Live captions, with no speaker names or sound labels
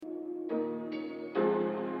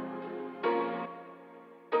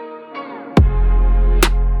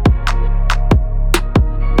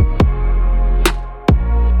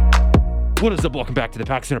What is up? Welcome back to the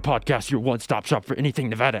Pack Center Podcast, your one-stop shop for anything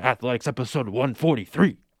Nevada Athletics, episode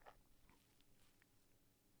 143.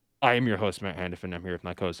 I am your host, Matt Handifin. I'm here with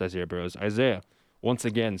my co-host, Isaiah Burrows. Isaiah, once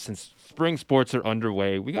again, since spring sports are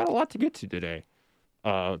underway, we got a lot to get to today.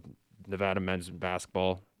 Nevada men's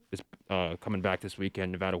basketball is coming back this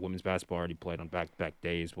weekend. Nevada women's basketball already played on back-to-back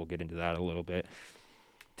days. We'll get into that a little bit.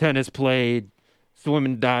 Tennis played. Swim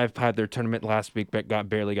and dive had their tournament last week, but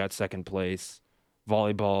barely got second place.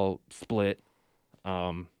 Volleyball split,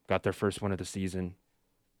 got their first win of the season.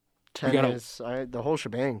 Tennis, the whole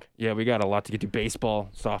shebang. Yeah, we got a lot to get to.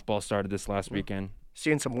 Baseball, softball started this last weekend.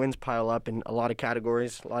 Seeing some wins pile up in a lot of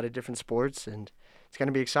categories, a lot of different sports, and it's going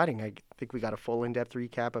to be exciting. I think we got a full in-depth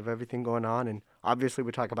recap of everything going on, and obviously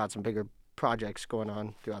we talk about some bigger projects going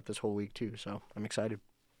on throughout this whole week too, so I'm excited.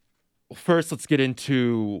 Well, first, let's get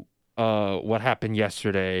into what happened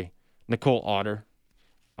yesterday. Nicole Otter.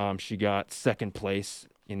 She got second place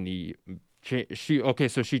in the she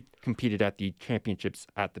competed at the championships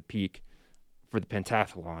at the Peak for the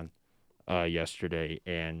pentathlon yesterday,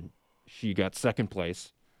 and she got second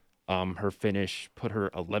place. Her finish put her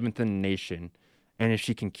 11th in the nation, and if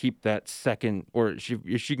she can keep that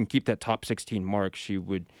if she can keep that top 16 mark, she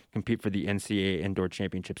would compete for the NCAA Indoor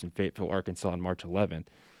Championships in Fayetteville, Arkansas on March 11th.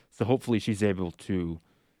 So hopefully she's able to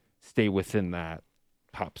stay within that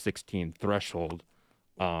top 16 threshold.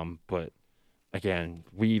 But again,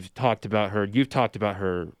 we've talked about her. You've talked about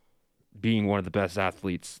her being one of the best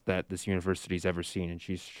athletes that this university's ever seen, and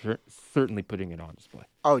she's certainly putting it on display.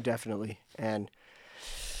 Oh, definitely. And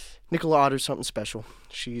Nicole Otter's something special.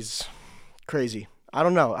 She's crazy. I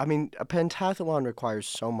don't know. I mean, a pentathlon requires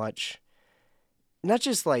so much, not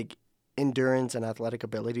just like endurance and athletic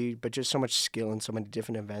ability, but just so much skill in so many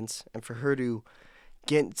different events. And for her to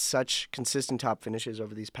get such consistent top finishes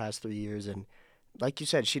over these past 3 years, and like you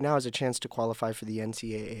said, she now has a chance to qualify for the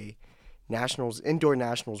NCAA Nationals, Indoor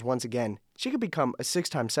Nationals once again. She could become a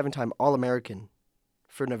 6-time, 7-time All-American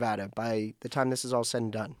for Nevada by the time this is all said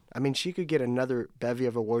and done. I mean, she could get another bevy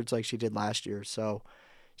of awards like she did last year. So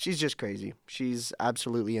she's just crazy. She's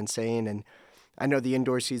absolutely insane. And I know the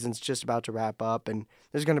indoor season's just about to wrap up, and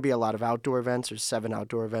there's going to be a lot of outdoor events. There's 7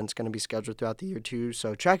 outdoor events going to be scheduled throughout the year too.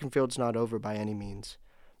 So track and field's not over by any means.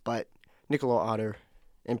 But Nicole Otter,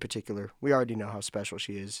 in particular, we already know how special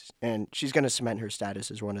she is, and she's going to cement her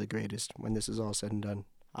status as one of the greatest when this is all said and done.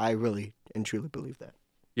 I really and truly believe that.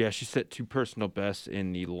 Yeah, she set 2 personal bests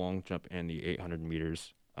in the long jump and the 800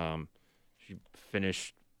 meters. She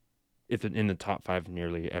finished in the top 5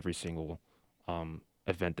 nearly every single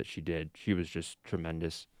event that she did. She was just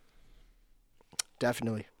tremendous.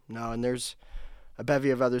 Definitely. No, and there's a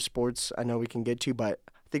bevy of other sports I know we can get to, but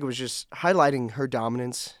I think it was just highlighting her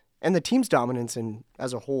dominance and the team's dominance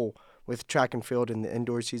as a whole with track and field in the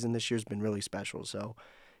indoor season this year has been really special. So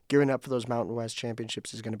gearing up for those Mountain West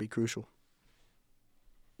Championships is going to be crucial.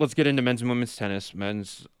 Let's get into men's and women's tennis.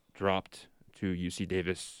 Men's dropped to UC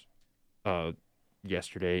Davis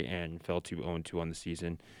yesterday and fell to 0-2 on the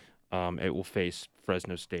season. It will face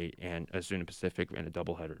Fresno State and Azuna Pacific in a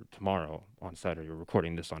doubleheader tomorrow on Saturday. We're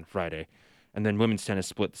recording this on Friday. And then women's tennis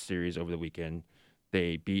split the series over the weekend.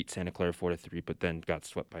 They beat Santa Clara 4-3, but then got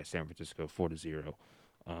swept by San Francisco 4-0.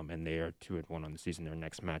 And they are 2-1 on the season. Their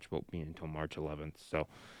next match won't be until March 11th. So,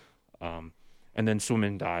 and then swim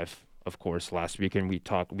and dive, of course. Last weekend we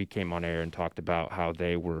came on air and talked about how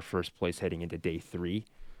they were first place heading into day 3.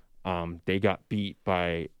 They got beat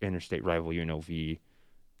by interstate rival UNLV,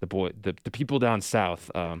 the people down south,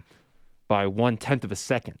 by 1/10 of a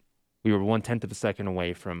second. We were 1/10 of a second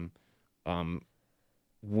away from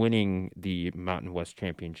winning the Mountain West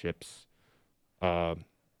Championships. And,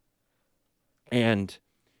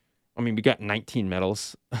 I mean, we got 19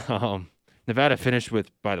 medals. Nevada finished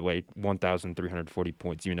with, by the way, 1,340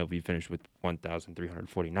 points. UNLV finished with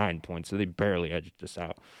 1,349 points, so they barely edged us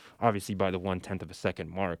out, obviously by the 1/10 of a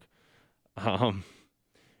second mark. And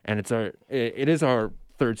it is our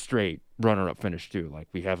third straight runner-up finish too. Like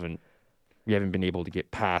we haven't been able to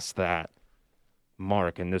get past that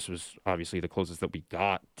mark, and this was obviously the closest that we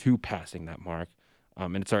got to passing that mark.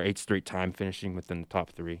 And it's our 8th straight time finishing within the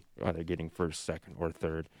top 3, either getting first, second, or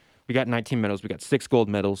third. We got 19 medals. We got 6 gold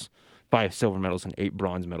medals, 5 silver medals, and 8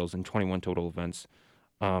 bronze medals in 21 total events.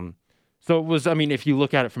 So it was. I mean, if you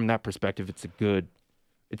look at it from that perspective, it's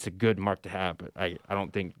a good mark to have. But I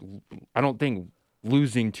don't think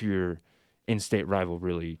losing to your in-state rival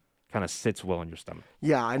really kind of sits well in your stomach.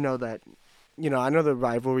 Yeah, I know that. I know the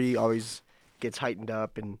rivalry always gets heightened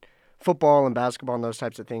up in football and basketball and those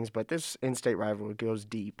types of things, but this in-state rivalry goes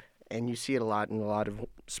deep, and you see it a lot in a lot of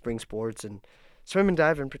spring sports and swim and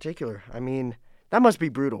dive in particular. I mean, that must be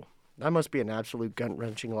brutal. that must be an absolute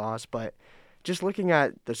gut-wrenching loss. But just looking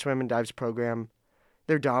at the swim and dives program,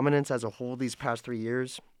 their dominance as a whole these past 3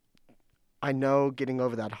 years, I know getting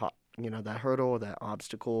over that that hurdle, that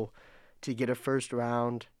obstacle, to get a first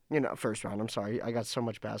round. I'm sorry, I got so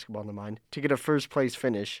much basketball in the mind. To get a first place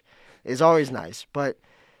finish is always nice, but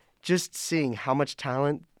just seeing how much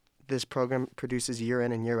talent this program produces year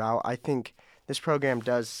in and year out, I think this program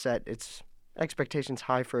does set its expectations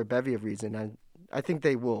high for a bevy of reasons. And I think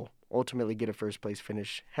they will ultimately get a first place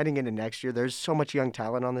finish heading into next year. There's so much young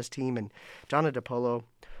talent on this team, and Donna DePolo,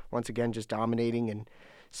 once again, just dominating, and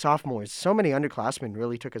sophomores. So many underclassmen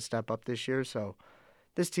really took a step up this year, so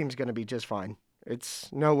this team's going to be just fine.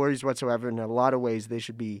 It's no worries whatsoever. In a lot of ways, they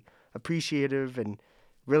should be appreciative and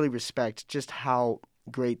really respect just how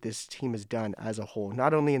great this team has done as a whole,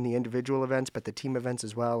 not only in the individual events, but the team events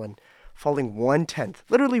as well. And falling 1/10,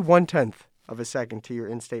 literally 1/10 of a second to your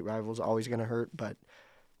in-state rivals, always going to hurt, but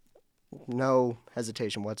no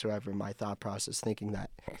hesitation whatsoever in my thought process thinking that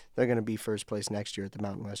they're going to be first place next year at the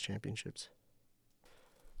Mountain West Championships.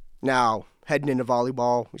 Now, heading into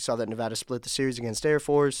volleyball, we saw that Nevada split the series against Air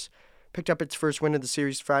Force, picked up its first win of the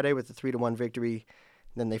series Friday with a 3-1 victory.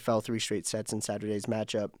 Then they fell 3 straight sets in Saturday's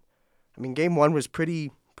matchup. I mean, game 1 was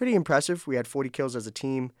pretty impressive. We had 40 kills as a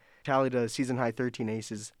team, tallied a season-high 13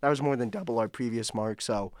 aces. That was more than double our previous mark,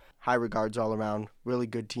 so high regards all around. Really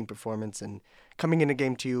good team performance. And coming into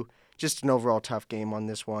game 2, just an overall tough game on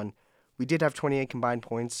this one. We did have 28 combined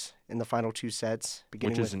points in the final 2 sets.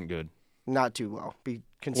 Which isn't good. Not too well.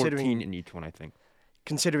 14 in each one, I think.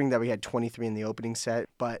 Considering that we had 23 in the opening set.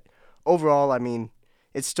 But overall, I mean,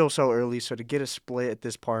 it's still so early, so to get a split at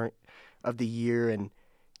this part of the year and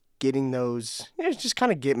getting those, just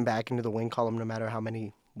kind of getting back into the win column no matter how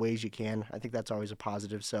many ways you can, I think that's always a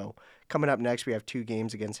positive. So coming up next, we have 2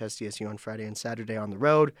 games against SDSU on Friday and Saturday on the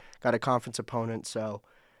road. Got a conference opponent, so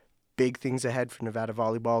big things ahead for Nevada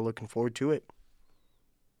volleyball. Looking forward to it.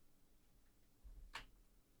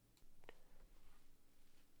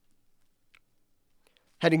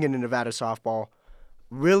 Heading into Nevada softball,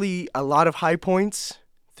 really a lot of high points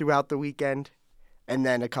throughout the weekend, and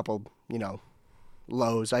then a couple,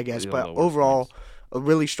 lows, I guess. But overall, a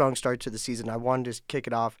really strong start to the season. I wanted to kick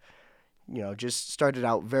it off, just started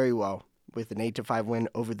out very well with an 8-5 win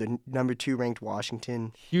over the number 2 ranked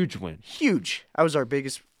Washington. Huge win. Huge. That was our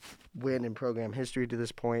biggest win in program history to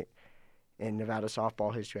this point, in Nevada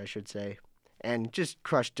softball history, I should say, and just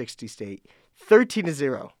crushed Dixie State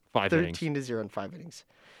 13-0. 13-0 in 5 innings.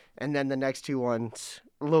 And then the next 2 ones,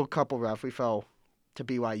 a little couple rough. We fell to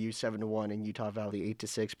BYU 7-1 and Utah Valley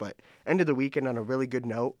 8-6, but ended the weekend on a really good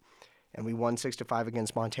note, and we won 6-5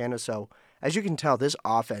 against Montana. So as you can tell, this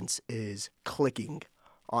offense is clicking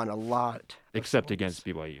on a lot. Except against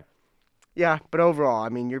BYU. Yeah, but overall, I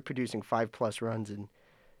mean, you're producing 5+ runs in,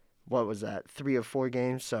 3 of 4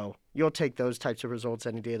 games. So you'll take those types of results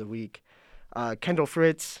any day of the week. Kendall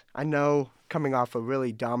Fritz, I know, coming off a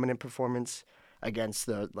really dominant performance against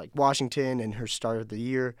Washington in her start of the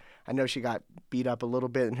year. I know she got beat up a little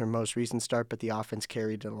bit in her most recent start, but the offense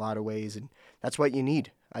carried in a lot of ways, and that's what you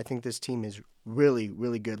need. I think this team is really,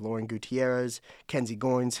 really good. Lauren Gutierrez, Kenzie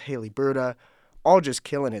Goins, Haley Berta, all just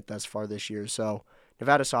killing it thus far this year. So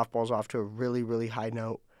Nevada softball's off to a really, really high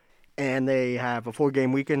note. And they have a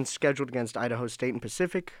 4-game weekend scheduled against Idaho State and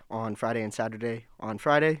Pacific on Friday and Saturday. On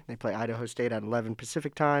Friday, they play Idaho State at 11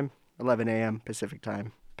 Pacific time, 11 a.m. Pacific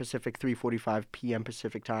time. Pacific, 3:45 p.m.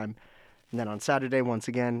 Pacific time. And then on Saturday, once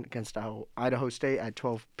again, against Idaho State at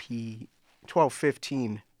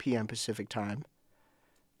 12:15 p.m. Pacific time.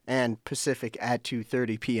 And Pacific at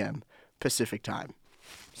 2:30 p.m. Pacific time.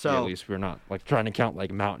 So yeah, at least we're not trying to count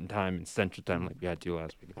Mountain Time and Central Time like we had to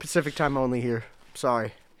last week. Pacific time only here.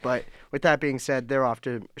 Sorry. But with that being said, they're off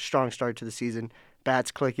to a strong start to the season.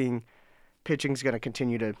 Bats clicking. Pitching's going to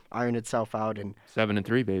continue to iron itself out. And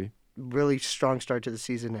 7-3, baby. Really strong start to the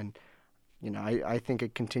season. And, I think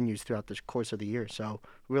it continues throughout the course of the year. So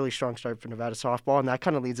really strong start for Nevada softball. And that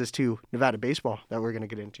kind of leads us to Nevada baseball that we're going to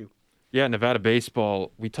get into. Yeah, Nevada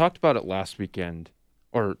baseball. We talked about it last week,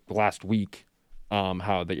 how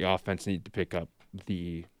the offense needed to pick up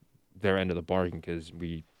their end of the bargain because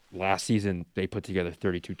last season, they put together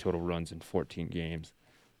 32 total runs in 14 games.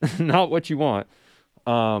 Not what you want.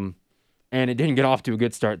 And it didn't get off to a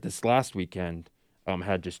good start this last weekend.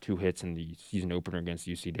 Had just 2 hits in the season opener against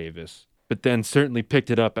UC Davis. But then certainly picked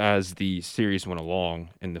it up as the series went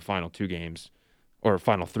along in the final 2 games, or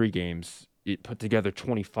final 3 games. It put together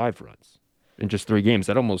 25 runs in just 3 games.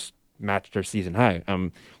 That almost matched our season high.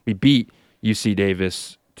 We beat UC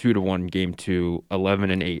Davis 2-1 game 2,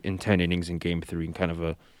 11-8 in 10 innings in game 3, in kind of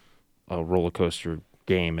a roller coaster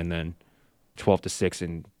game, and then 12-6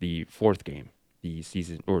 in the fourth game, the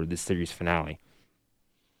season or the series finale.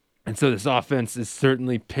 And so this offense is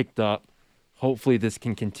certainly picked up. Hopefully this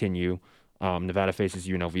can continue. Nevada faces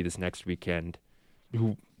UNLV this next weekend,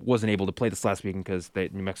 who wasn't able to play this last weekend because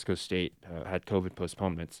New Mexico State had COVID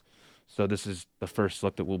postponements. So this is the first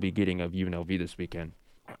look that we'll be getting of UNLV this weekend.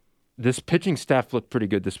 This pitching staff looked pretty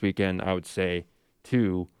good this weekend, I would say,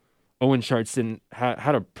 too. Owen Shartson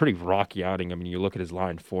had a pretty rocky outing. I mean, you look at his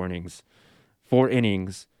line, 4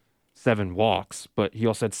 innings, 7 walks, but he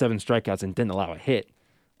also had 7 strikeouts and didn't allow a hit.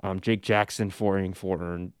 Jake Jackson, 4 inning, 4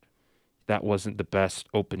 earned. That wasn't the best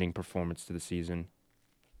opening performance to the season.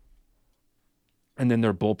 And then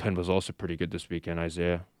their bullpen was also pretty good this weekend,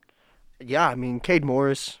 Isaiah. Yeah, I mean, Cade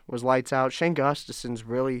Morris was lights out. Shane Gustafson's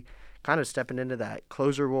really kind of stepping into that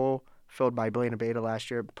closer role filled by Blaine Abeda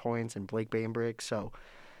last year at points and Blake Bainbrick. So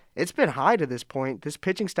it's been high to this point. This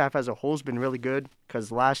pitching staff as a whole has been really good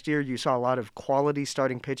because last year you saw a lot of quality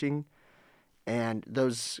starting pitching, and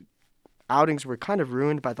those outings were kind of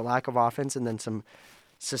ruined by the lack of offense and then some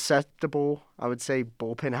susceptible, I would say,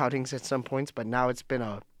 bullpen outings at some points. But now it's been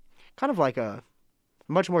a kind of like a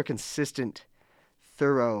much more consistent,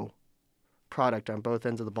 thorough product on both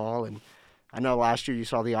ends of the ball. And I know last year you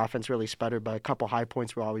saw the offense really sputter, but a couple high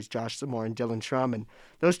points were always Josh Zamore and Dylan Shrum, and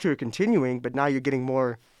those two are continuing, but now you're getting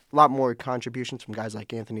a lot more contributions from guys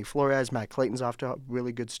like Anthony Flores. Matt Clayton's off to a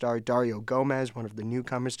really good start. Dario Gomez, one of the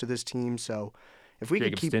newcomers to this team. So if we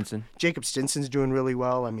could keep Stinson. Jacob Stinson's doing really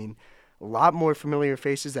well. I mean, a lot more new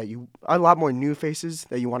faces that you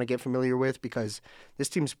want to get familiar with, because this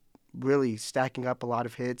team's really stacking up a lot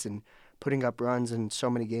of hits and putting up runs in so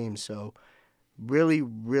many games. So really,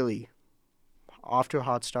 really off to a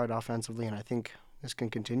hot start offensively, and I think this can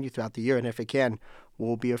continue throughout the year, and if it can,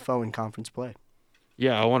 we'll be a foe in conference play.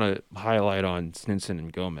 Yeah, I want to highlight on Stinson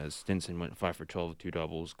and Gomez. Stinson went 5 for 12 with 2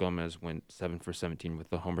 doubles. Gomez went 7 for 17 with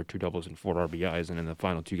the homer, 2 doubles, and 4 RBIs, and in the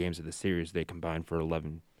final 2 games of the series, they combined for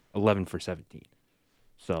 11 for 17.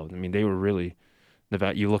 So, I mean, they were really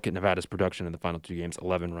Nevada. You look at Nevada's production in the final 2 games,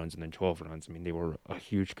 11 runs and then 12 runs. I mean, they were a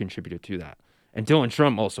huge contributor to that. And Dylan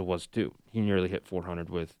Shrum also was, too. He nearly hit 400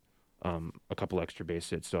 with a couple extra base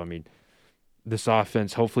hits. So, I mean, this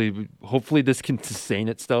offense, hopefully this can sustain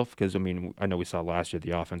itself, because, I mean, I know we saw last year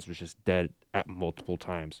the offense was just dead at multiple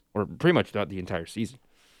times, or pretty much throughout the entire season.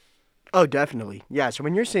 Oh, definitely. Yeah, so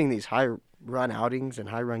when you're seeing these high-run outings and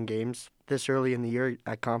high-run games this early in the year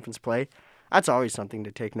at conference play, that's always something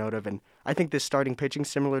to take note of. And I think this starting pitching,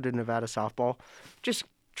 similar to Nevada softball, just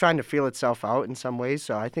trying to feel itself out in some ways.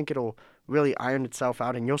 So I think it'll really iron itself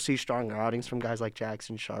out, and you'll see stronger outings from guys like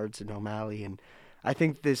Jackson, Sharts, and O'Malley. And I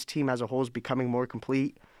think this team as a whole is becoming more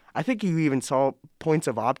complete. I think you even saw points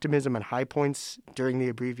of optimism and high points during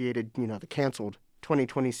the the canceled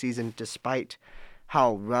 2020 season, despite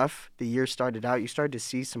how rough the year started out. You started to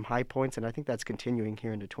see some high points, and I think that's continuing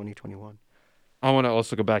here into 2021. I want to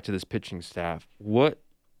also go back to this pitching staff. What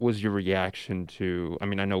was your reaction to, I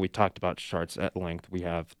mean, I know we talked about Sharts at length. We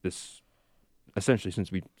have this, essentially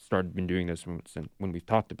since we been doing this when we've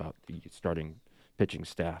talked about the starting pitching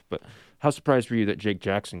staff. But how surprised were you that Jake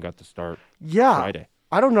Jackson got the start Friday?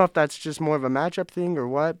 I don't know if that's just more of a matchup thing or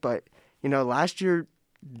what, but, last year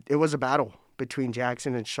it was a battle between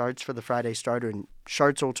Jackson and Sharts for the Friday starter, and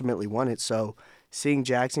Sharts ultimately won it. So seeing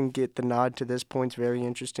Jackson get the nod to this point is very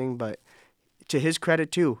interesting, but to his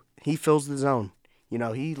credit, too, he fills the zone.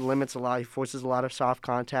 He limits a lot. He forces a lot of soft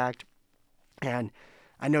contact. And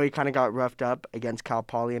I know he kind of got roughed up against Cal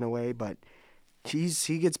Poly in a way, but he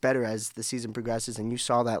gets better as the season progresses. And you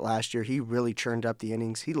saw that last year. He really churned up the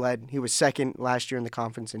innings. He was second last year in the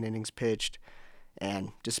conference in innings pitched.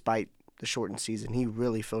 And despite the shortened season, he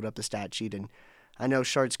really filled up the stat sheet. And I know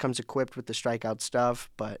Sharts comes equipped with the strikeout stuff,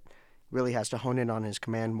 but really has to hone in on his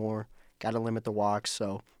command more. Got to limit the walks.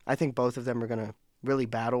 So I think both of them are going to really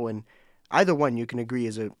battle, and either one you can agree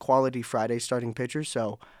is a quality Friday starting pitcher.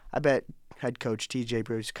 So I bet head coach TJ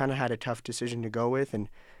Bruce kind of had a tough decision to go with, and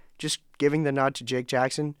just giving the nod to Jake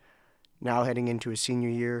Jackson, now heading into his senior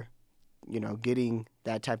year, getting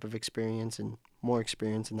that type of experience and more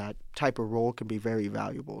experience in that type of role can be very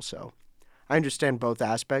valuable. So I understand both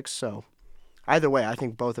aspects. So either way, I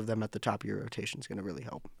think both of them at the top of your rotation is going to really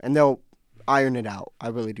help, and they'll iron it out. I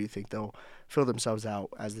really do think they'll fill themselves out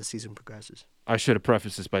as the season progresses. I should have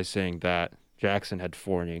prefaced this by saying that Jackson had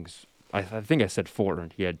 4 innings. I think I said 4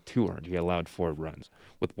 earned. He had 2 earned. He allowed 4 runs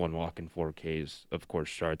with 1 walk and 4 Ks. Of course,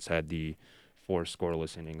 Sharts had the 4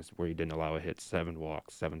 scoreless innings where he didn't allow a hit, 7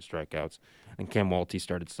 walks, 7 strikeouts. And Cam Walty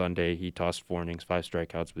started Sunday. He tossed 4 innings, 5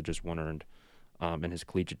 strikeouts with just 1 earned in his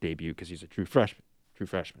collegiate debut because he's a true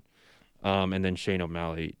freshman. And then Shane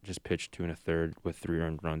O'Malley just pitched 2 1/3 with 3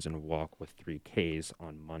 earned runs and a walk with 3 Ks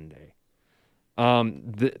on Monday.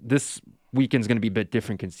 This weekend's going to be a bit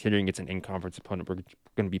different considering it's an in-conference opponent. We're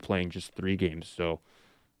going to be playing just 3 games. So,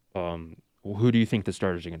 who do you think the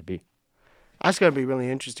starters are going to be? That's going to be really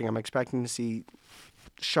interesting. I'm expecting to see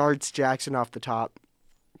Sharts, Jackson off the top,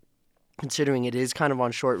 considering it is kind of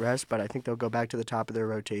on short rest, but I think they'll go back to the top of their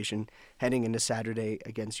rotation heading into Saturday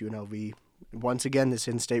against UNLV. Once again, this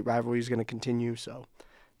in-state rivalry is going to continue, so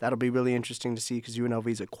that'll be really interesting to see because UNLV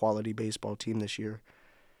is a quality baseball team this year.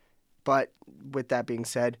 But with that being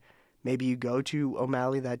said, maybe you go to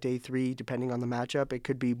O'Malley that day 3, depending on the matchup. It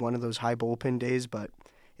could be one of those high bullpen days, but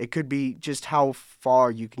it could be just how far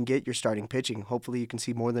you can get your starting pitching. Hopefully you can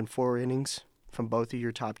see more than 4 innings from both of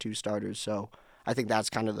your top 2 starters. So I think that's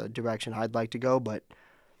kind of the direction I'd like to go. But,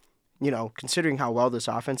 considering how well this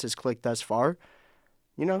offense has clicked thus far,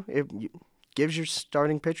 it gives your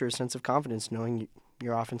starting pitcher a sense of confidence knowing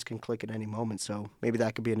your offense can click at any moment. So maybe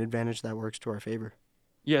that could be an advantage that works to our favor.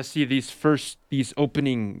 Yeah, see, these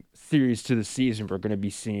opening series to the season, we're going to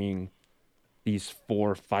be seeing these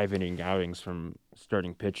 4 5-inning outings from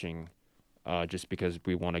starting pitching, just because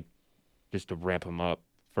we want to ramp them up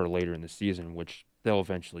for later in the season, which they'll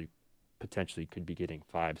eventually potentially could be getting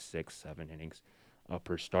 5, 6, 7 innings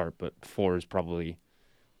per start. But 4 is probably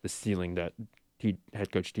the ceiling that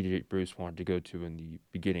head coach TJ Bruce wanted to go to in the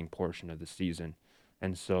beginning portion of the season,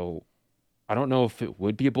 and so. I don't know if it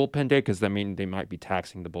would be a bullpen day because, they might be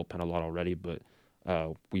taxing the bullpen a lot already, but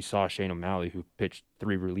we saw Shane O'Malley, who pitched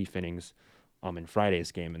 3 relief innings in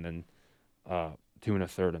Friday's game and then 2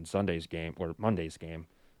 1/3 on Sunday's game or Monday's game.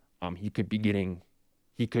 He could be getting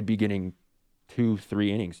 2-3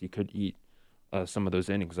 innings. He could eat some of those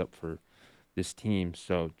innings up for this team.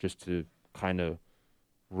 So just to kind of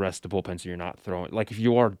rest the bullpen so you're not throwing – like if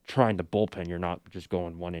you are trying to bullpen, you're not just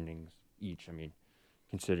going 1 innings each.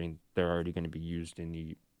 Considering they're already going to be used in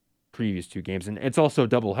the previous 2 games. And it's also a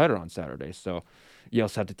doubleheader on Saturday, so you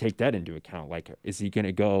also have to take that into account. Like, is he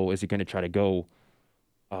going to try to go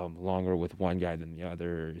longer with one guy than the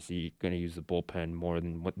other? Is he going to use the bullpen more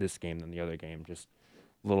than this game than the other game? Just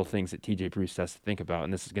little things that TJ Bruce has to think about.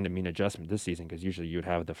 And this is going to mean adjustment this season because usually you would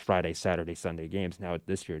have the Friday, Saturday, Sunday games. Now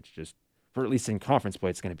this year it's just, for at least in conference play,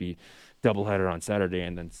 it's going to be doubleheader on Saturday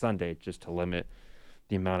and then Sunday just to limit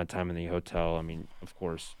the amount of time in the hotel. Of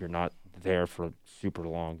course, you're not there for super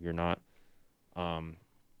long. You're not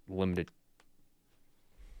limited.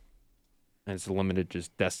 And it's a limited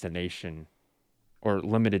just destination or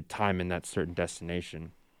limited time in that certain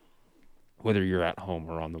destination, whether you're at home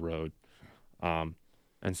or on the road. And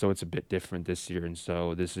so it's a bit different this year. And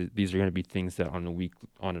so these are going to be things that on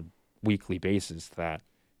a weekly basis that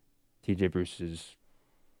TJ Bruce is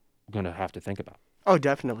going to have to think about. Oh,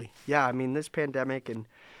 definitely. Yeah, this pandemic and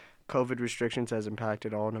COVID restrictions has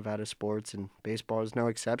impacted all Nevada sports, and baseball is no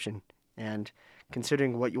exception. And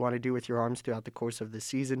considering what you want to do with your arms throughout the course of the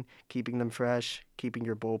season, keeping them fresh, keeping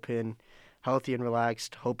your bullpen healthy and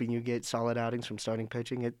relaxed, hoping you get solid outings from starting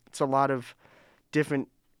pitching, it's a lot of different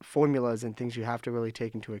formulas and things you have to really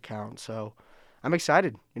take into account. So I'm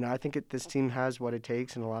excited. I think this team has what it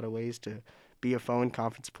takes in a lot of ways to be a foe in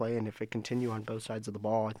conference play, and if it continue on both sides of the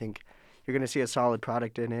ball, I think you're going to see a solid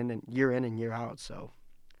product in and year out. So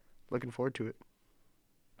looking forward to it.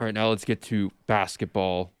 All right, now let's get to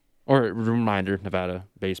basketball. Or a reminder, Nevada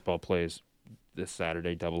baseball plays this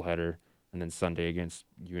Saturday, doubleheader, and then Sunday against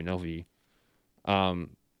UNLV.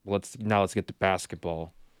 Let's get to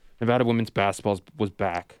basketball. Nevada women's basketball was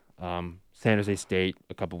back. San Jose State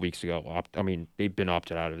a couple weeks ago. They've been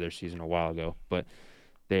opted out of their season a while ago, but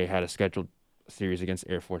they had a scheduled series against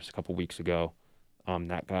Air Force a couple weeks ago.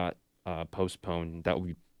 That got postponed. That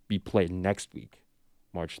will be played next week,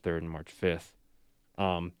 March 3rd and March 5th.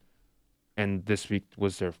 And this week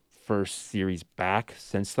was their first series back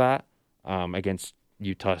since that, against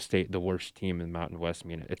Utah State, the worst team in the Mountain West.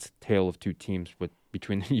 It's a tale of 2 teams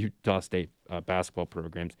between the Utah State basketball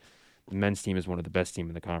programs. The men's team is one of the best teams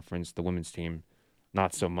in the conference. The women's team,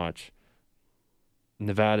 not so much.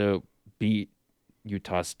 Nevada beat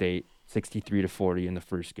Utah State 63-40 in the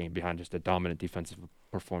first game behind just a dominant defensive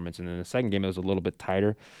performance. And then the second game, it was a little bit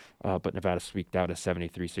tighter, but Nevada squeaked out a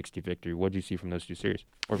 73-60 victory. What did you see from those 2 series?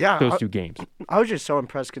 Those 2 games? I was just so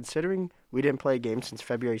impressed considering we didn't play a game since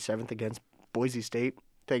February 7th against Boise State,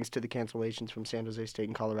 thanks to the cancellations from San Jose State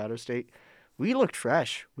and Colorado State. We looked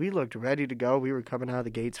fresh. We looked ready to go. We were coming out of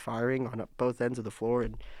the gates firing on both ends of the floor,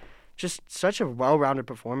 and just such a well-rounded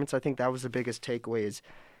performance. I think that was the biggest takeaway. Is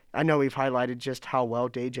I know we've highlighted just how well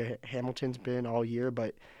Deja Hamilton's been all year,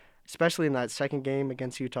 but especially in that second game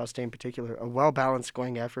against Utah State in particular, a well-balanced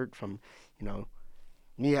scoring effort from,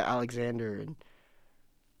 Nia Alexander and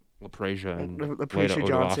LaPrasia and LaPracia Leda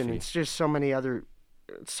Johnson. Odawafi. It's just so many other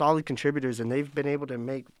solid contributors, and they've been able to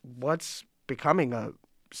make what's becoming a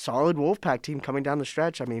solid Wolfpack team coming down the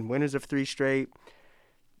stretch. I mean, winners of 3 straight.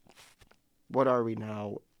 What are we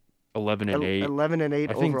now? 11-8. 11-8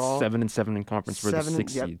 I think overall. 7-7 in conference. We're the 6th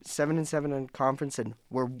seed. 7-7 in conference, and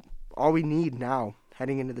all we need now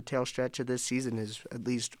heading into the tail stretch of this season is at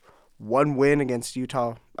least one win against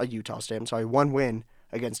one win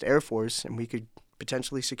against Air Force, and we could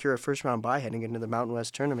potentially secure a first-round bye heading into the Mountain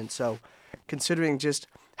West tournament. So, considering just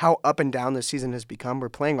how up and down this season has become, we're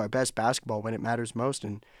playing our best basketball when it matters most,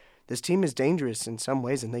 and this team is dangerous in some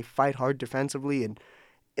ways, and they fight hard defensively, and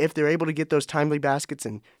if they're able to get those timely baskets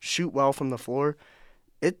and shoot well from the floor,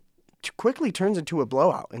 it quickly turns into a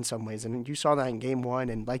blowout in some ways. And you saw that in Game 1,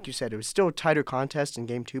 and like you said, it was still a tighter contest in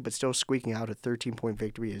Game 2, but still squeaking out a 13-point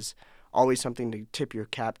victory is always something to tip your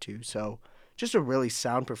cap to. So just a really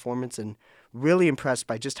sound performance, and really impressed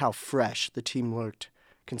by just how fresh the team looked,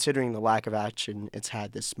 considering the lack of action it's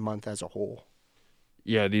had this month as a whole.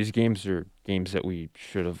 Yeah, these games are games that we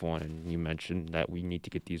should have won, and you mentioned that we need to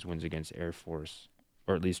get these wins against Air Force,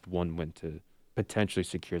 or at least one win to potentially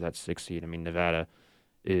secure that 6th seed. I mean, Nevada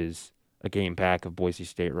is a game back of Boise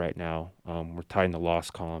State right now. We're tied in the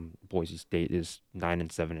loss column. Boise State is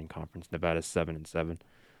 9-7 in conference. Nevada's 7-7.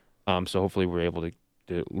 So hopefully we're able to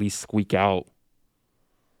at least squeak out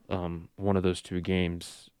one of those 2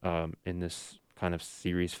 games in this kind of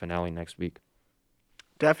series finale next week.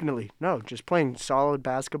 Definitely. No, just playing solid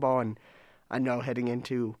basketball, and I know heading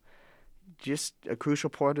into just a crucial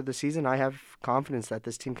part of the season, I have confidence that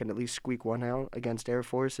this team can at least squeak one out against Air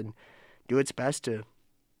Force and do its best to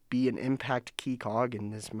be an impact key cog in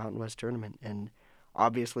this Mountain West tournament. And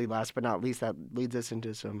obviously, last but not least, that leads us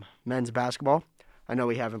into some men's basketball. I know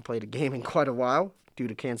we haven't played a game in quite a while due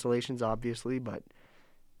to cancellations, obviously, but,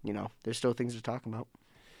 there's still things to talk about.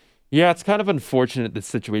 Yeah, it's kind of unfortunate the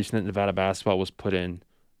situation that Nevada basketball was put in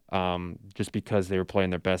just because they were playing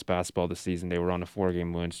their best basketball this season. They were on a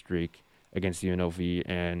 4-game win streak against UNLV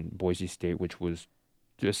and Boise State, which was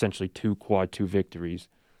essentially 2 quad 2 victories.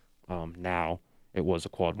 Now it was a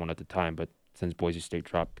quad 1 at the time, but since Boise State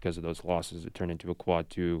dropped because of those losses, it turned into a quad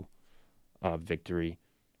 2 victory.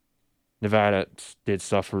 Nevada did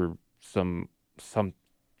suffer some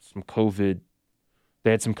COVID.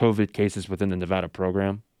 They had some COVID cases within the Nevada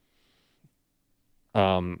program.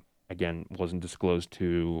 Again, wasn't disclosed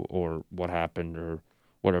to or what happened or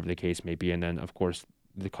whatever the case may be. And then, of course,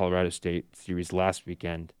 the Colorado State series last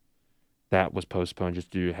weekend, that was postponed just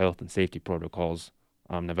due to health and safety protocols.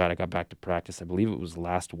 Nevada got back to practice. I believe it was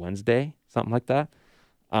last Wednesday, something like that.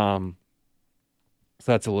 So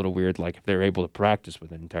that's a little weird. Like, if they're able to practice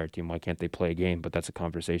with an entire team, why can't they play a game? But that's a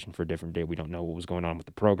conversation for a different day. We don't know what was going on with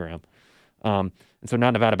the program. And so now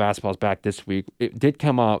Nevada basketball is back this week. It did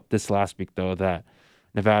come out this last week, though, that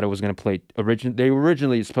Nevada was going to play they were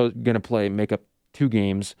originally going to make up 2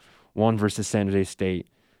 games, one versus San Jose State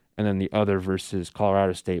and then the other versus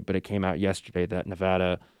Colorado State. But it came out yesterday that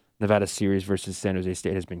Nevada series versus San Jose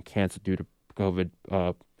State has been canceled due to COVID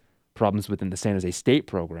problems within the San Jose State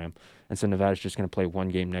program. And so Nevada's just going to play 1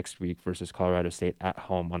 game next week versus Colorado State at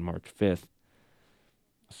home on March 5th.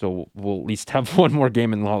 So we'll at least have 1 more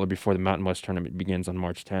game in Lawler before the Mountain West tournament begins on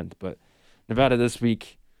March 10th. But Nevada this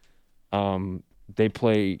week, they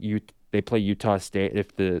play Utah State.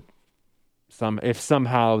 If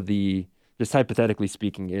somehow just hypothetically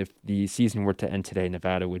speaking, if the season were to end today,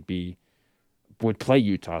 Nevada would play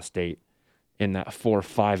Utah State in that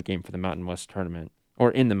 4-5 game for the Mountain West tournament, or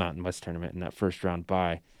in the Mountain West tournament in that first round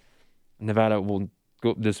bye. Nevada will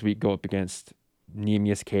go up against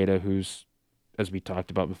Neemias Queta, who's, as we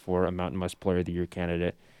talked about before, a Mountain West Player of the Year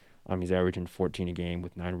candidate. He's averaging 14 a game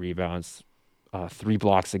with 9 rebounds, 3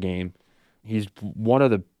 blocks a game. He's one of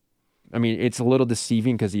the it's a little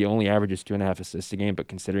deceiving because he only averages 2.5 assists a game, but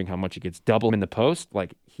considering how much he gets double in the post,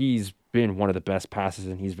 he's been one of the best passes,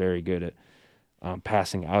 and he's very good at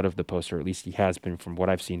passing out of the post, or at least he has been from what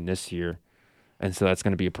I've seen this year. And so that's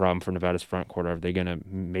going to be a problem for Nevada's front court. Are they going to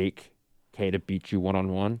make Queta beat you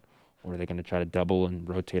one-on-one, or are they going to try to double and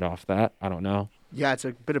rotate off that? I don't know. Yeah, it's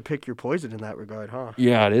a bit of pick your poison in that regard, huh?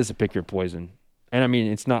 Yeah, it is a pick your poison. And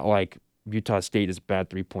it's not like Utah State is a bad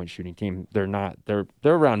 3-point shooting team. They're not. They're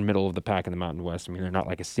around middle of the pack in the Mountain West. They're not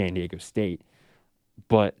like a San Diego State,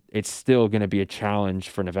 but it's still going to be a challenge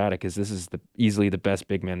for Nevada because this is easily the best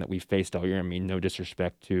big man that we've faced all year. No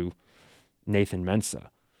disrespect to Nathan Mensah,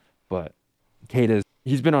 but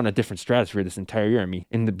he's been on a different stratosphere this entire year.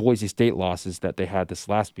 In the Boise State losses that they had this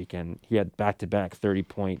last weekend, he had back-to-back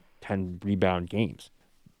 30-point, 10-rebound games.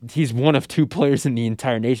 He's one of 2 players in the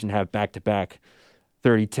entire nation have back-to-back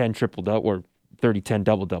 30-10 triple double or 30-10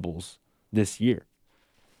 double doubles this year.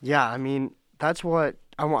 Yeah, I mean, that's what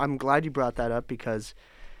I'm glad you brought that up because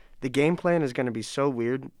the game plan is going to be so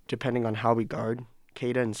weird depending on how we guard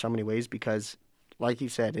Keita in so many ways because, like you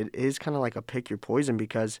said, it is kind of like a pick your poison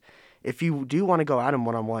because if you do want to go at him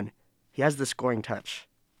one-on-one, he has the scoring touch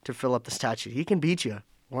to fill up the stat sheet. He can beat you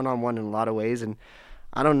one-on-one in a lot of ways, and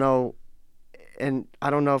I don't know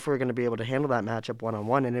if we're going to be able to handle that matchup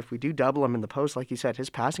one-on-one. And if we do double him in the post, like you said, his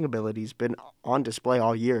passing ability's been on display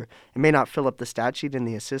all year. It may not fill up the stat sheet in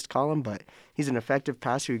the assist column, but he's an effective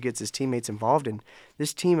passer who gets his teammates involved. And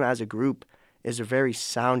this team as a group is a very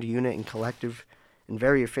sound unit and collective and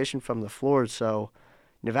very efficient from the floor. So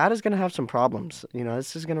Nevada's going to have some problems.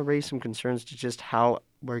 This is going to raise some concerns to just how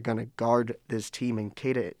we're going to guard this team and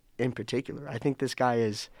Keita in particular. I think this guy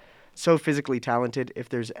is so physically talented. If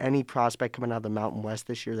there's any prospect coming out of the Mountain West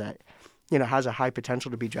this year that, has a high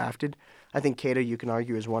potential to be drafted, I think Keita, you can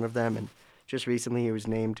argue, is one of them. And just recently he was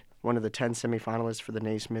named one of the 10 semifinalists for the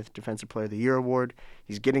Naismith Defensive Player of the Year award.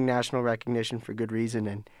 He's getting national recognition for good reason.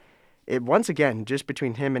 And it once again, just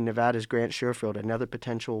between him and Nevada's Grant Sherfield, another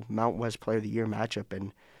potential Mountain West Player of the Year matchup.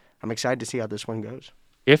 And I'm excited to see how this one goes.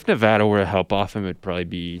 If Nevada were to help off him, it'd probably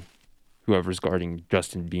be whoever's guarding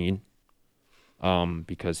Justin Bean.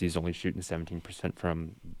 Because he's only shooting 17%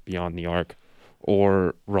 from beyond the arc,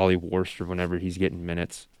 or Raleigh Worcester whenever he's getting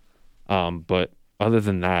minutes. But other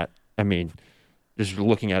than that, I mean, just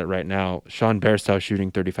looking at it right now, Sean Bairstow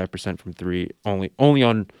shooting 35% from three, only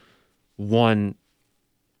on one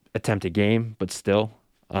attempt a game, but still,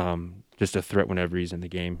 just a threat whenever he's in the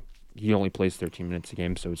game. He only plays 13 minutes a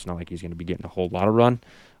game, so it's not like he's going to be getting a whole lot of run.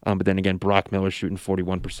 But then again, Brock Miller shooting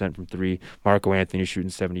 41% from three. Marco Anthony shooting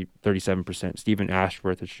 37%. Stephen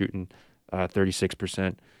Ashworth is shooting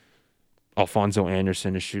 36%. Alfonso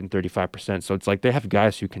Anderson is shooting 35%. So it's like they have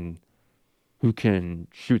guys who can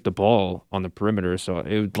shoot the ball on the perimeter. So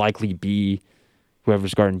it would likely be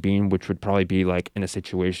whoever's guarding Bean, which would probably be like in a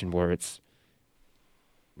situation where it's,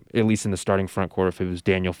 at least in the starting front court, if it was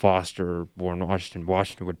Daniel Foster or Warren Washington,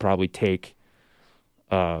 Washington would probably take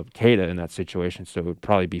Keita in that situation. So it would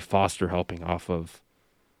probably be Foster helping off of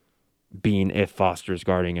Bean if Foster's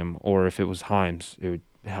guarding him, or if it was Himes,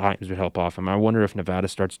 Himes would help off him. I wonder if Nevada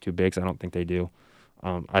starts two bigs. I don't think they do.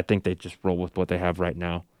 I think they just roll with what they have right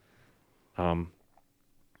now. And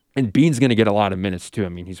Bean's going to get a lot of minutes too. I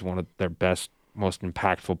mean, he's one of their best, most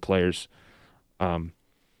impactful players.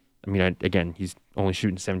 Again, he's only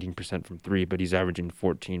shooting 17% from three, but he's averaging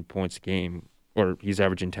 14 points a game, or he's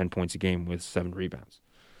averaging 10 points a game with 7 rebounds.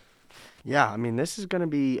 Yeah, I mean, this is going to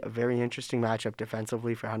be a very interesting matchup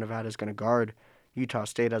defensively for how Nevada's going to guard Utah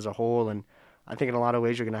State as a whole. And I think in a lot of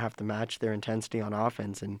ways you're going to have to match their intensity on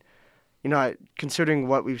offense. And, considering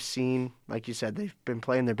what we've seen, like you said, they've been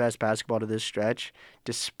playing their best basketball to this stretch,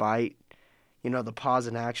 despite, the pause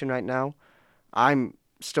in action right now. I'm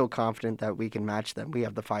still confident that we can match them. We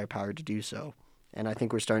have the firepower to do so. And I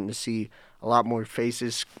think we're starting to see a lot more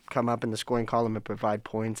faces come up in the scoring column and provide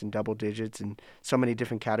points in double digits and so many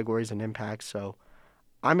different categories and impacts. So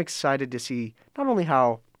I'm excited to see not only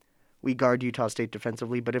how we guard Utah State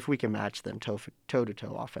defensively, but if we can match them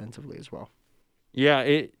toe-to-toe offensively as well.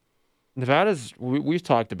 Yeah, Nevada's, we've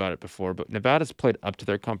talked about it before, but Nevada's played up to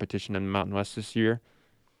their competition in the Mountain West this year.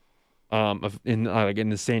 In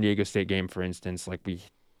the San Diego State game, for instance, like we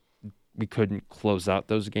couldn't close out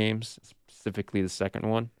those games, specifically the second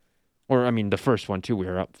one, or the first one too. We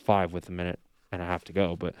were up 5 with a minute and a half to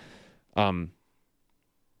go, but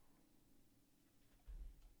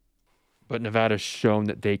Nevada's shown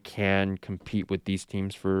that they can compete with these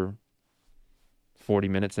teams for 40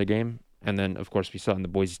 minutes a game. And then, of course, we saw in the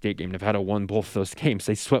Boise State game, Nevada won both those games.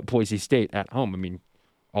 They swept Boise State at home.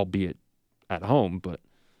 Albeit at home, but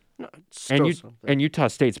and Utah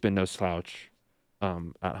State's been no slouch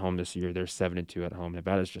at home this year. They're 7-2 at home.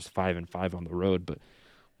 Nevada's just 5-5 on the road. But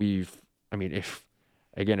if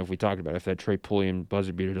we talked about it, if that Trey Pulliam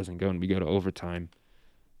buzzer beater doesn't go and we go to overtime,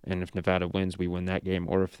 and if Nevada wins, we win that game,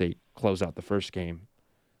 or if they close out the first game,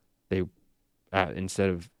 they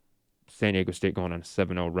instead of San Diego State going on a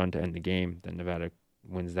 7-0 run to end the game, then Nevada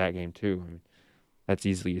wins that game too. That's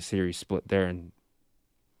easily a series split there, and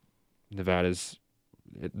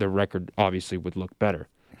the record obviously would look better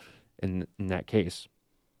in that case.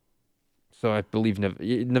 So I believe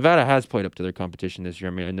Nevada has played up to their competition this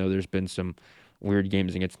year. I know there's been some weird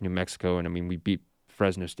games against New Mexico, and we beat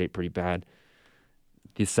Fresno State pretty bad.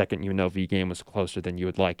 The second UNLV game was closer than you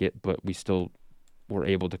would like it, but we still were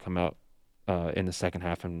able to come out in the second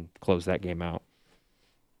half and close that game out.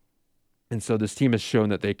 And so this team has shown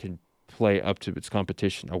that they can play up to its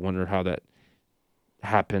competition. I wonder how that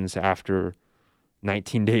happens after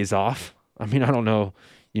 19 days off. I mean, I don't know.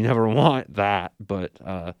 You never want that, but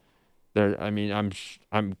there. I mean,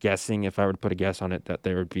 I'm guessing if I were to put a guess on it that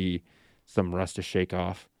there would be some rust to shake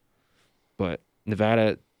off. But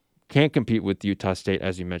Nevada can't compete with Utah State,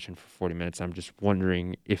 as you mentioned, for 40 minutes. I'm just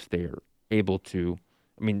wondering if they're able to.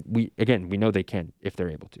 I mean, we know they can if they're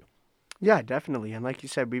able to. Yeah, definitely. And like you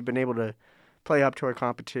said, we've been able to play up to our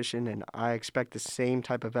competition, and I expect the same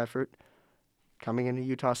type of effort coming into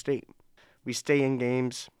Utah State. We stay in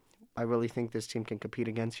games. I really think this team can compete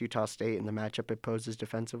against Utah State in the matchup it poses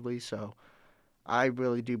defensively. So I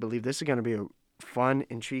really do believe this is going to be a fun,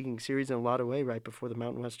 intriguing series in a lot of ways right before the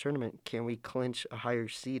Mountain West tournament. Can we clinch a higher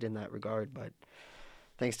seed in that regard? But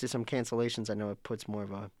thanks to some cancellations, I know it puts more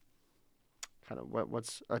of a kind of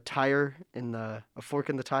what's a fork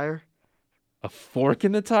in the tire. A fork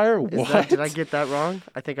in the tire? What? Did I get that wrong?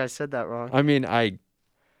 I think I said that wrong. I mean, it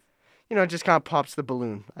just kind of pops the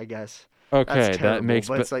balloon, I guess. Okay, That's terrible, that makes.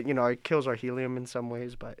 But it's like, it kills our helium in some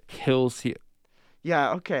ways. But kills he.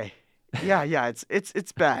 Yeah. Okay. Yeah.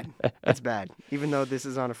 It's bad. It's bad. Even though this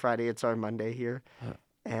is on a Friday, it's our Monday here,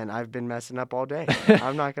 and I've been messing up all day.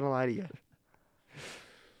 I'm not gonna lie to you.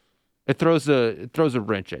 It throws a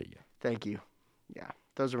wrench at you. Thank you. Yeah,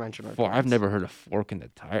 throws a wrench in our. I've never heard of fork in the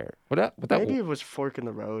tire. Maybe it was fork in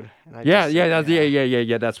the road. And yeah.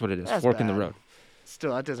 That's what it is. That's fork bad. in the road.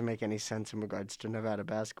 Still, that doesn't make any sense in regards to Nevada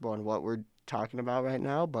basketball and what we're talking about right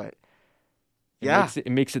now. But yeah,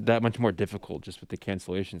 it makes it that much more difficult just with the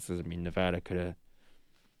cancellations. I mean, Nevada could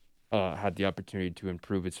have had the opportunity to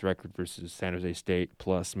improve its record versus San Jose State,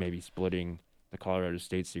 plus maybe splitting the Colorado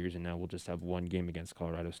State series, and now we'll just have one game against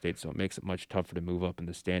Colorado State, so it makes it much tougher to move up in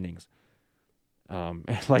the standings.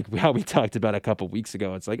 Like how we talked about a couple weeks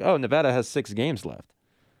ago, it's like, oh, Nevada has 6 games left.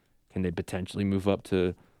 Can they potentially move up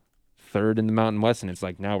to third in the Mountain West? And it's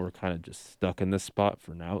like now we're kind of just stuck in this spot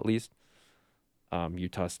for now, at least.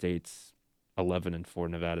 Utah State's 11-4,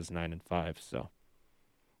 Nevada's 9-5. So,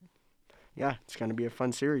 yeah, it's going to be a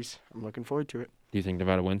fun series. I'm looking forward to it. Do you think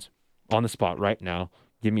Nevada wins? On the spot right now,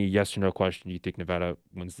 give me a yes or no question. Do you think Nevada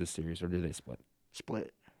wins this series, or do they split?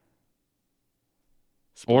 Split.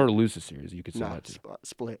 Or lose the series? You could say that too.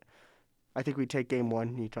 Split. I think we take game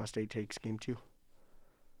 1. Utah State takes game 2.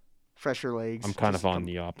 Fresher legs. I'm kind of on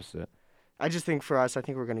the opposite. I just think for us, I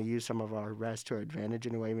think we're going to use some of our rest to our advantage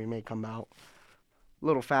in a way. We may come out a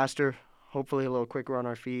little faster, hopefully a little quicker on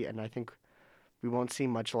our feet, and I think we won't see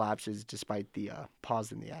much lapses despite the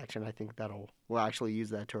pause in the action. I think we'll actually use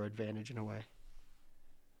that to our advantage in a way.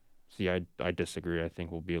 See, I disagree. I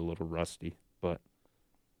think we'll be a little rusty, but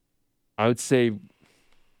I would say,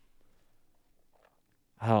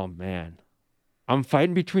 oh man, I'm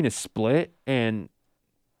fighting between a split and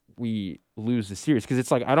we lose the series, because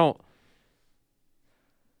it's like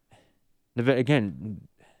again,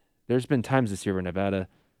 there's been times this year where Nevada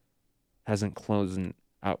hasn't closing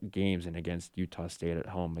out games, and against Utah State at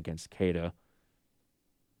home, against Cato,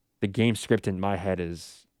 the game script in my head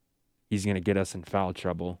is he's going to get us in foul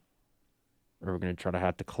trouble, or we're going to try to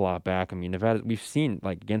have to claw back. I mean, Nevada, we've seen,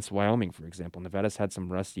 like against Wyoming, for example, Nevada's had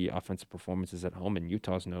some rusty offensive performances at home, and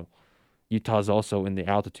Utah's also in the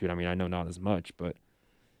altitude. I mean, I know not as much, but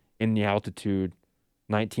in the altitude,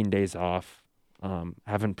 19 days off,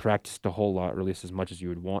 haven't practiced a whole lot, or at least as much as you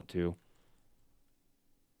would want to.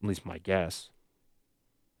 At least my guess.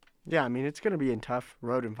 Yeah, I mean, it's going to be a tough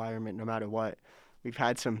road environment no matter what. We've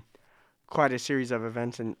had quite a series of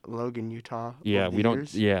events in Logan, Utah. Yeah, we don't.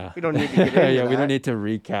 Years. Yeah, we don't need to get into that. We don't need to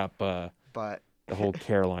recap. But the whole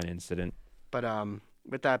Caroline incident. But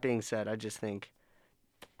with that being said, I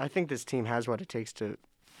think this team has what it takes to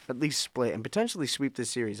at least split and potentially sweep this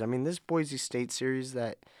series. I mean, this Boise State series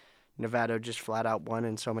that Nevada just flat out won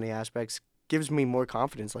in so many aspects gives me more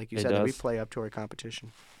confidence, like you said, that we play up to our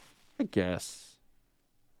competition. I guess.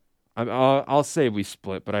 I'll say we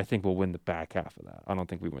split, but I think we'll win the back half of that. I don't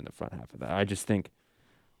think we win the front half of that. I just think,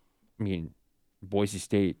 I mean, Boise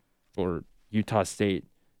State or Utah State,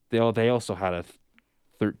 they also had a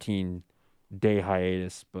 13-day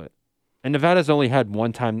hiatus, and Nevada's only had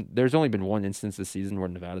one time. There's only been one instance this season where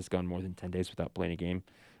Nevada's gone more than 10 days without playing a game.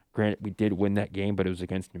 Granted, we did win that game, but it was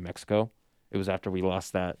against New Mexico. It was after we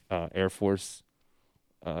lost that Air Force,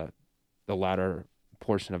 the latter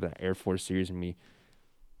portion of that Air Force series, and we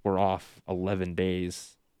were off 11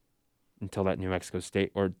 days until that New Mexico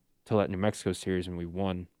series, and we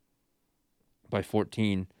won by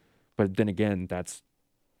 14. But then again, that's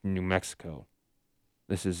New Mexico.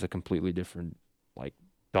 This is a completely different,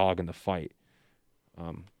 dog in the fight.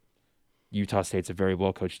 Utah State's a very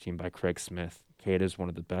well-coached team by Craig Smith. Cade is one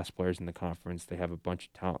of the best players in the conference. They have a bunch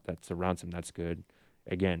of talent that surrounds him that's good.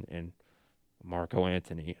 Again, and Marco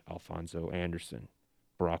Anthony, Alfonso Anderson,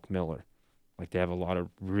 Brock Miller. Like, they have a lot of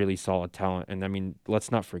really solid talent. And, I mean,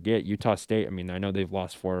 let's not forget Utah State. I mean, I know they've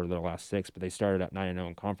lost 4 of their last 6, but they started at 9-0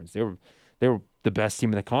 in conference. They were the best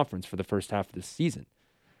team in the conference for the first half of the season.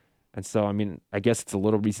 And so, I mean, I guess it's a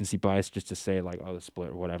little recency bias just to say, like, oh, the split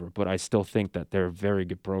or whatever. But I still think that they're a very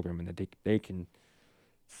good program and that they can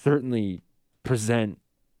certainly present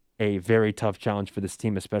a very tough challenge for this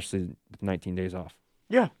team, especially with 19 days off.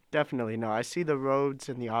 Yeah, definitely. No, I see the roads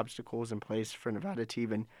and the obstacles in place for Nevada to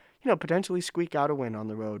even, potentially squeak out a win on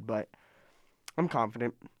the road. But I'm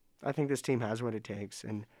confident. I think this team has what it takes.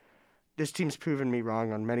 And this team's proven me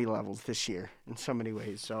wrong on many levels this year in so many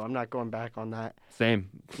ways. So I'm not going back on that. Same.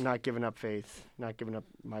 Not giving up faith, not giving up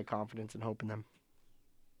my confidence and hope in them.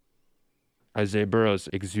 Isaiah Burrows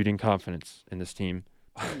exuding confidence in this team.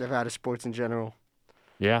 Nevada sports in general.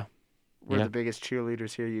 Yeah. We're the biggest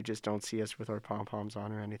cheerleaders here. You just don't see us with our pom-poms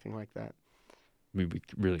on or anything like that. I mean, we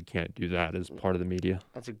really can't do that as part of the media.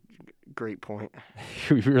 That's a great point.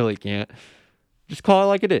 We really can't. Just call it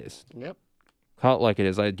like it is. Yep. Call it like it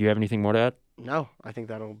is. Do you have anything more to add? No, I think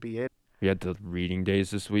that'll be it. We had the reading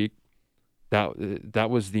days this week. That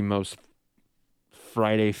was the most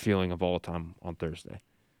Friday feeling of all time on Thursday.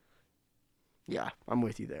 Yeah, I'm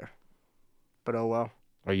with you there. But oh well.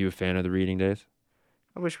 Are you a fan of the reading days?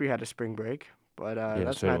 I wish we had a spring break, but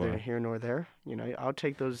that's so do neither I. here nor there. I'll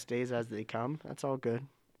take those days as they come. That's all good.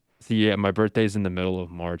 See, yeah, my birthday's in the middle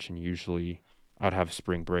of March, and usually I'd have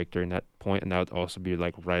spring break during that point, and that would also be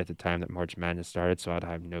like right at the time that March Madness started, so I'd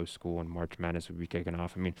have no school, and March Madness would be kicking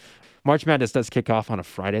off. I mean, March Madness does kick off on a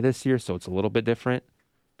Friday this year, so it's a little bit different.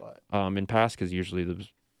 But in past, because usually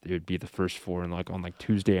it would be the first 4 and on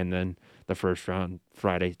Tuesday, and then the first round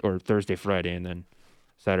Friday or Thursday, Friday, and then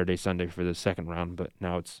Saturday, Sunday for the second round. But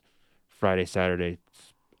now it's Friday, Saturday,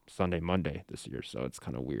 Sunday, Monday this year, so it's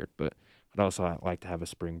kind of weird. But I'd also like to have a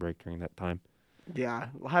spring break during that time. yeah,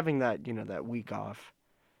 having that that week off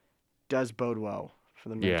does bode well for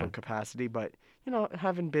the mental Yeah. capacity. But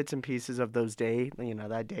having bits and pieces of those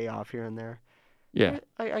that day off here and there. Yeah.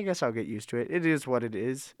 I guess I'll get used to it. It is what it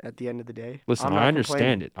is at the end of the day. Listen, I'm not I understand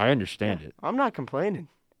complaining. it. I understand it. I'm not complaining.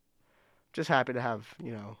 Just happy to have,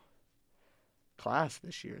 class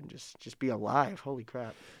this year and just be alive. Holy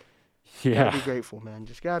crap. Yeah. Gotta be grateful, man.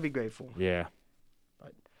 Just gotta be grateful. Yeah.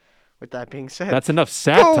 With that being said, That's enough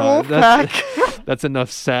sad go talk. Wolfpack! That's enough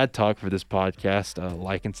sad talk for this podcast.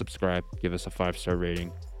 Like and subscribe. Give us a 5-star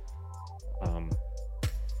rating.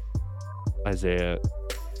 Isaiah,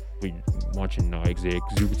 we want you to know Isaiah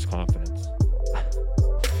exudes confidence.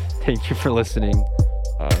 Thank you for listening.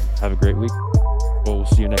 Have a great week. We'll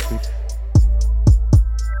see you next week.